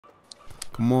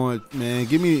Come on, man.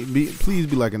 Give me, please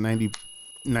be like a 90,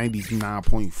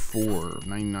 99.4,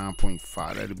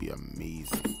 99.5. That'd be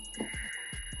amazing.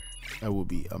 That would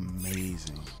be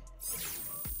amazing.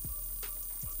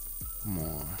 Come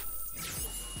on.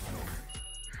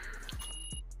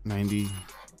 90,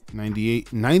 98,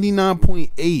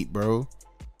 99.8, bro.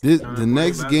 The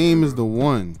next game is the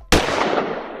one.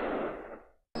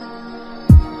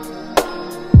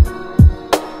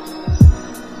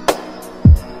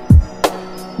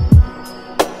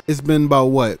 It's been about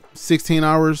what, 16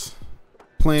 hours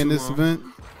playing this event.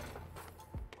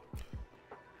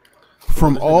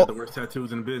 From all the worst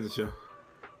tattoos in the business,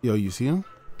 yo, you see him?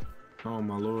 Oh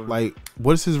my lord! Like,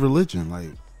 what's his religion?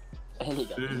 Like, and he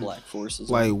got the black forces.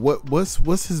 Like,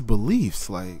 what's his beliefs?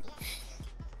 Like,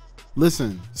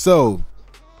 listen. So,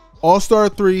 All-Star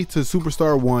 3 to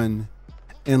Superstar 1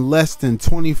 in less than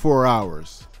 24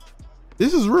 hours.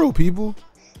 This is real, people.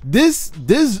 This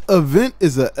event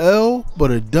is a L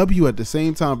but a W at the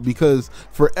same time, because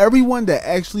for everyone that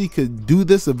actually could do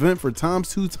this event for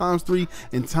 ×2, ×3,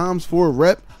 and ×4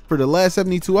 rep for the last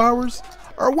 72 hours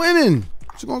are winning.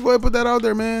 Just gonna go ahead and put that out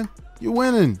there, man. You're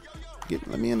winning.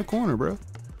 Let me in the corner, bro.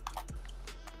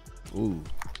 Ooh,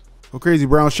 go crazy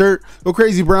brown shirt. Go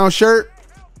crazy brown shirt.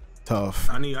 Tough.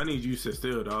 I need you to sit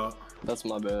still, dog. That's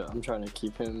my bad. I'm trying to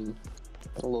keep him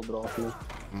a little bit off me.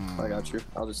 I got you.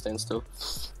 I'll just stand still.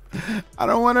 I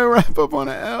don't want to wrap up on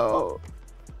an L.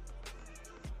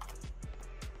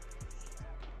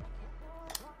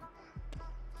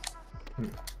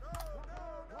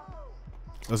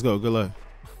 Let's go. Good luck.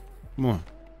 Come on.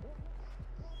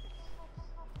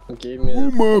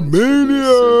 Puma Mania.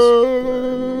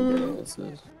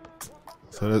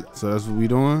 So that's what we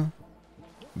doing.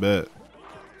 Bet.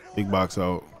 Big box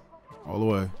out. All the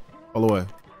way. All the way.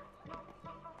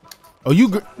 Oh,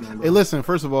 hey, listen,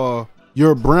 first of all,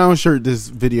 you're a brown shirt this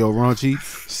video, Raunchy.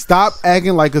 Stop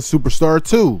acting like a superstar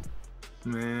too.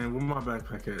 Man, where my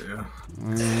backpack at, yeah?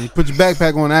 Man, put your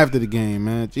backpack on after the game,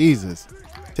 man. Jesus.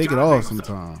 Take it off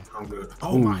sometime. I'm good.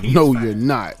 Oh, no, you're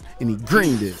not. And he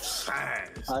greened it.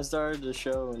 I started to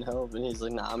show and help, and he's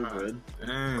like, nah, I'm good.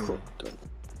 Damn. Cool.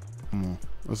 Come on,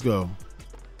 let's go.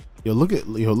 Yo, look at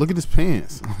his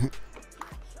pants.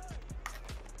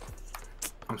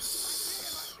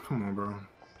 Come on, bro.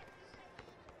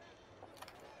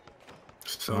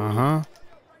 So,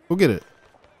 Go get it.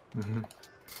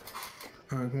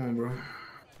 All right, come on, bro.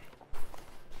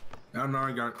 Now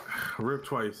I got ripped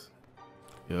twice.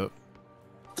 Yep.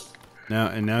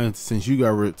 Now since you got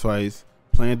ripped twice,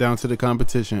 playing down to the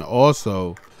competition.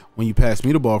 Also, when you pass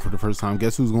me the ball for the first time,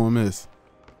 guess who's gonna miss?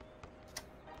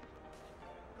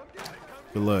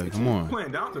 Good luck. Come on.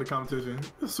 Playing down to the competition.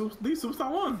 These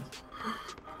superstar ones.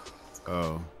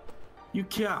 Oh. You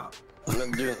cap.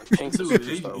 Dude, he's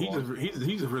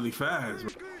just really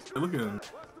fast. Look at him.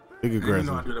 Big aggressive. And he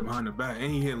know how to do that behind the back,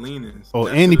 and he hit leanings. Oh,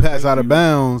 and he passed out of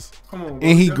bounds. Come on, bro.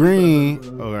 And he green.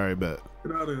 Oh, all right, bet.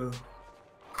 Get out of here.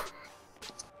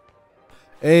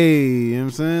 Hey, you know what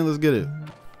I'm saying? Let's get it.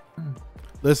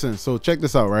 Listen, so check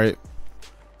this out, right?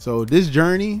 So this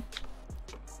journey,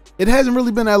 it hasn't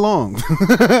really been that long.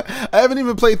 I haven't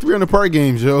even played 300 part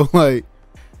games, yo. Like,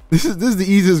 this is the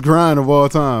easiest grind of all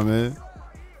time, man.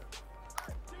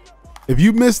 If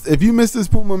you missed this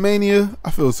Puma Mania,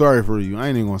 I feel sorry for you. I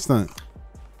ain't even gonna stunt. You know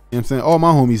what I'm saying? All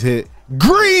my homies hit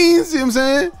greens, you know what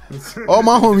I'm saying? All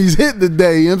my homies hit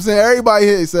today, you know what I'm saying? Everybody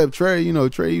hit except Trey. You know,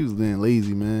 Trey, he was being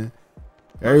lazy, man.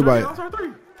 Everybody.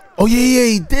 Oh yeah,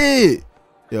 he did.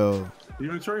 Yo.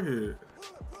 Even Trey hit.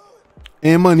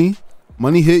 And Money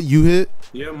hit, you hit.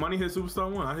 Yeah, Money hit Superstar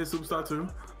 1. I hit Superstar 2.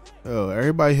 Oh,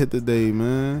 everybody hit today,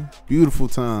 man. Beautiful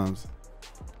times.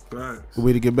 Facts. Good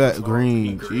way to get back.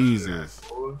 Green. Jesus.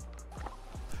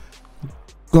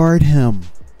 Guard him.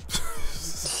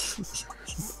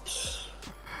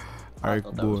 All right,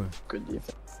 boy. Good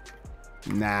defense.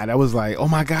 Nah, that was like, oh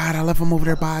my God, I left him over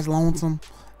there by his lonesome.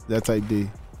 That type D.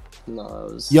 No,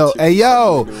 it was yo, hey,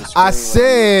 yo, I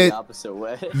said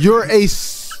you're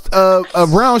a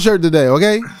brown shirt today,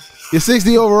 okay? You're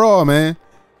 60 overall, man.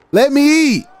 Let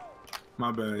me eat.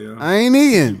 My bad, yo. I ain't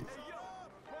eating.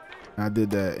 I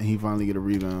did that, and he finally get a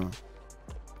rebound.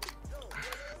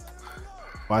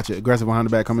 Watch it. Aggressive behind the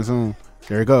back coming soon.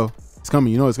 There it go. It's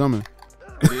coming. You know it's coming.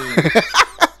 I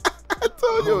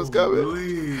told you it was coming.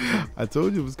 Really? I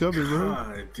told you it was coming, bro.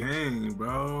 God dang,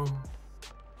 bro.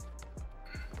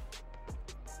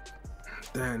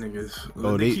 That niggas.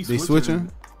 Oh, they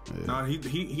switching? Yeah. Nah,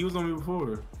 he was on me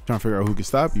before. Trying to figure out who can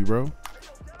stop you, bro.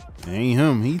 It ain't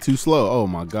him. He too slow. Oh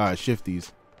my God,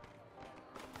 shifties.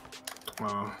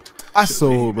 Wow. I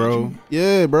sold, bro.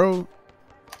 Yeah, bro.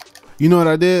 You know what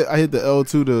I did? I hit the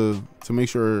L2 to make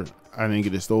sure I didn't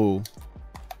get it stole.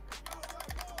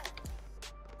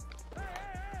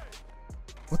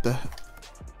 What the?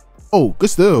 Oh,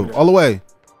 good still. All the way.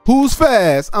 Who's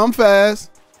fast? I'm fast.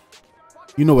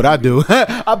 You know what I do?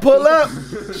 I pull up.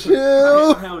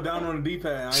 Chill. I held down on the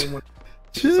D-pad. I ain't want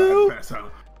Chill. to You pass out.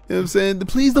 know what I'm saying?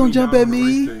 Please don't jump at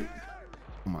me. Oh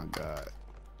my God.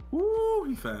 Woo,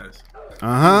 he fast.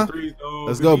 Uh-huh. Though,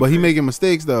 Let's go. But he making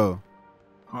mistakes though.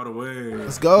 All the way.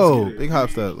 Let's go. Big hop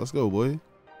step. Let's go, boy.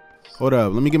 Hold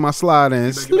up. Let me get my slide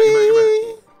in. Get back.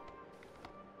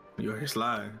 You out here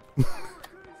sliding.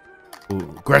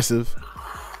 Ooh, aggressive.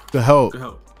 Good help. Good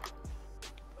help.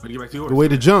 Get back to yours. Good way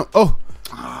to jump. Oh.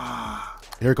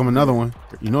 Here come another one.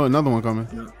 You know another one coming.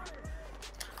 Yeah.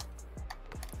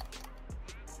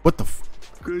 What the f?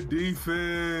 Good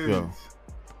defense.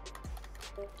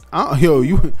 Yo,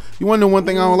 you want to know one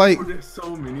thing I don't like? There's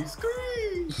so many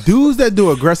screens. Dudes that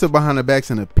do aggressive behind the backs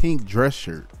in a pink dress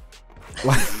shirt.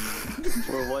 Like,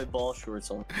 Or white ball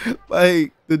shorts on.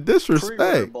 like the Pre-wear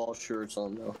disrespect. ball shorts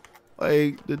on though.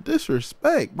 Like the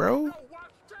disrespect, bro.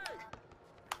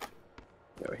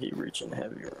 Yo, he reaching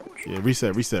heavier. Yeah,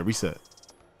 reset.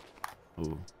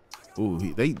 Ooh. Ooh,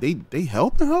 they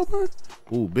helping?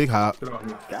 Ooh, big hop.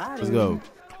 Let's go.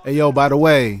 Hey, yo, by the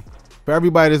way, for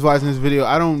everybody that's watching this video,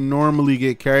 I don't normally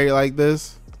get carried like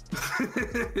this.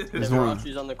 If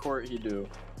Hirochi's on the court, he do.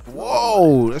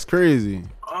 Whoa, that's crazy.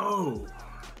 Oh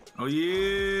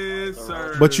yes,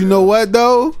 sir. But you know what,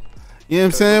 though? You know what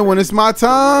I'm saying? When it's my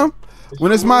time,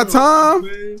 when it's my time,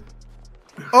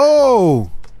 oh,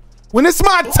 when it's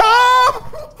my time.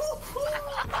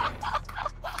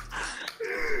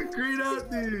 Great out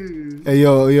there. Hey,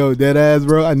 yo, dead ass,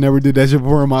 bro. I never did that shit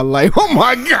before in my life. Oh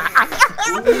my God.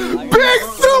 Big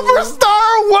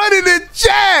superstar one in the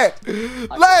chat.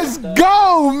 Let's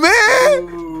go,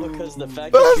 man. Because the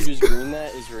fact that you just green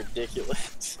that is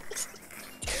ridiculous.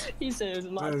 He said it's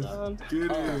my time.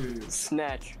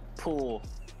 Snatch, pull,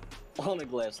 on a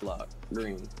glass lock,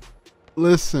 green.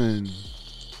 Listen.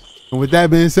 And with that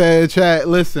being said, chat,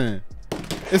 listen.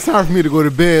 It's time for me to go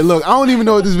to bed. Look, I don't even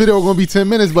know if this video is going to be 10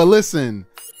 minutes, but listen.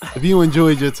 If you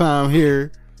enjoyed your time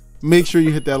here, make sure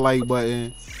you hit that like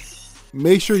button.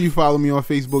 Make sure you follow me on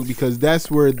Facebook because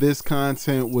that's where this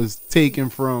content was taken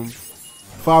from.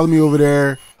 Follow me over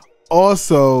there.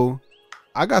 Also,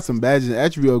 I got some badges and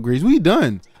attribute upgrades. We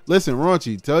done. Listen,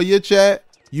 Raunchy, tell your chat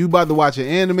you about to watch an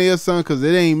anime or something because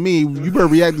it ain't me. You better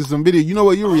react to some video. You know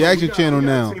what? Your reaction channel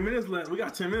now. 10 minutes left. We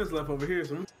got 10 minutes left over here.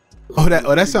 So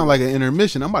that sounds like an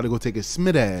intermission. I'm about to go take a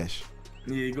smidash.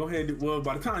 yeah, go ahead. Well,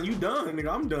 by the time you done,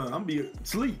 nigga, I'm done. I'm be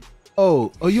asleep.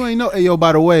 Oh, you ain't know. Hey, yo,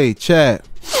 by the way, chat.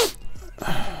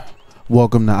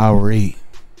 Welcome to hour 8.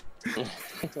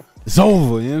 It's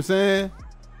over. You know what I'm saying?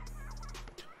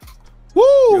 Woo!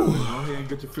 Yo, go ahead and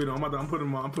get your fit on. I'm putting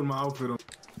my outfit on.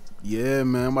 Yeah,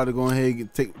 man. I'm about to go ahead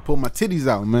and pull my titties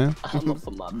out, man. I'm gonna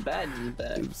put my badges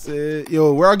back. Said,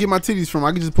 yo, where I get my titties from?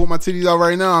 I can just pull my titties out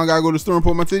right now. I gotta go to the store and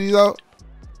pull my titties out.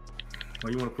 Why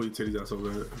you want to pull your titties out so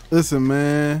bad? Listen,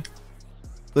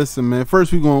 man.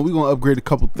 First, we gonna upgrade a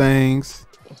couple things.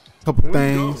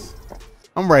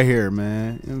 I'm right here,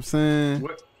 man. You know what I'm saying?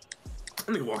 What?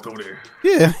 That nigga walked over there.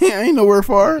 Yeah, I ain't nowhere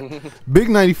far. Big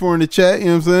 94 in the chat. You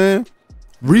know what I'm saying?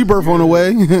 Rebirth on the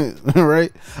way. All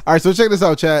right. All right. So check this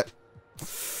out, chat.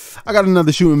 I got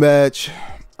another shooting badge.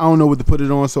 I don't know what to put it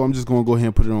on, so I'm just gonna go ahead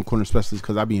and put it on corner specialist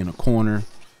because I be in a corner.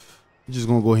 I'm just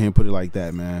gonna go ahead and put it like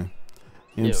that, man.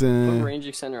 You know what I'm saying? Put range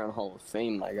extender on Hall of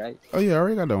Fame, my guy. Oh yeah, I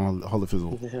already got that on Hall of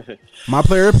Fizzle. My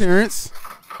player appearance.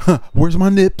 Where's my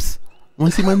nips?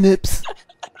 Want to see my nips?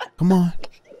 Come on.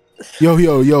 Yo.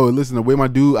 Listen, the way my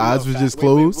dude eyes was just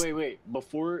closed. Wait.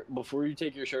 Before you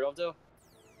take your shirt off, though,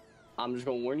 I'm just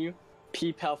gonna warn you.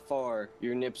 Peep how far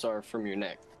your nips are from your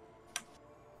neck.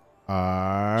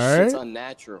 Alright. Shit's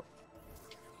unnatural.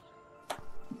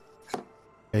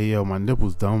 Hey yo, my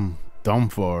nipples dumb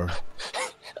far.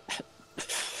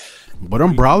 But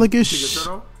I'm brolic as shit.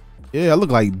 Yeah, I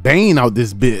look like Bane out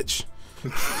this bitch.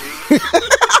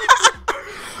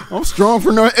 I'm strong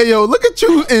for no. Hey yo, look at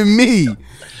you and me.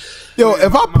 Yo,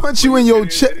 if I punch you in your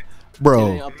chest,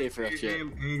 bro. Update for us yet.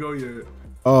 Ain't go yet.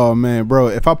 Oh man, bro.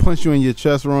 If I punch you in your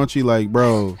chest, Raunchy, like,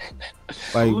 bro.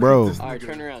 All right,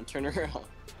 turn around.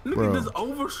 Look at this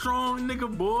overstrong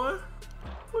nigga, boy.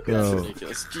 Look at Yo. this.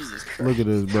 Ridiculous. Jesus Christ. Look at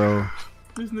this, bro.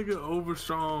 This nigga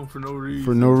overstrong for no reason.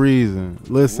 For no reason.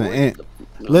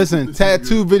 Listen,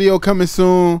 tattoo video coming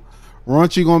soon.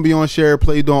 Raunchy gonna be on Share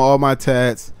Play doing all my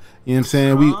tats. You know what I'm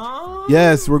saying?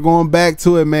 Yes, we're going back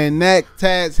to it, man. Neck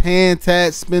tats, hand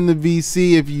tats, spin the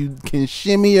VC. If you can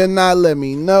shimmy or not, let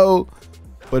me know.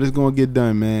 But it's gonna get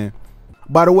done, man.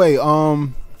 By the way,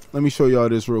 let me show y'all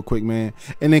this real quick, man.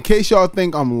 And in case y'all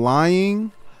think I'm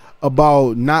lying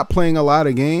about not playing a lot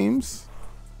of games,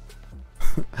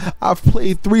 I've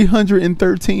played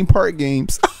 313 part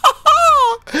games.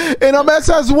 And I'm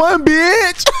SS1,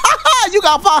 bitch. You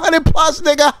got 500 plus,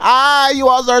 nigga. Hi, you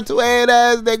all start 2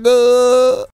 ass,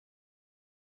 nigga.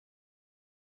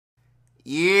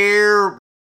 Yeah.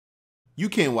 You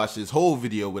can't watch this whole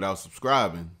video without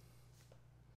subscribing.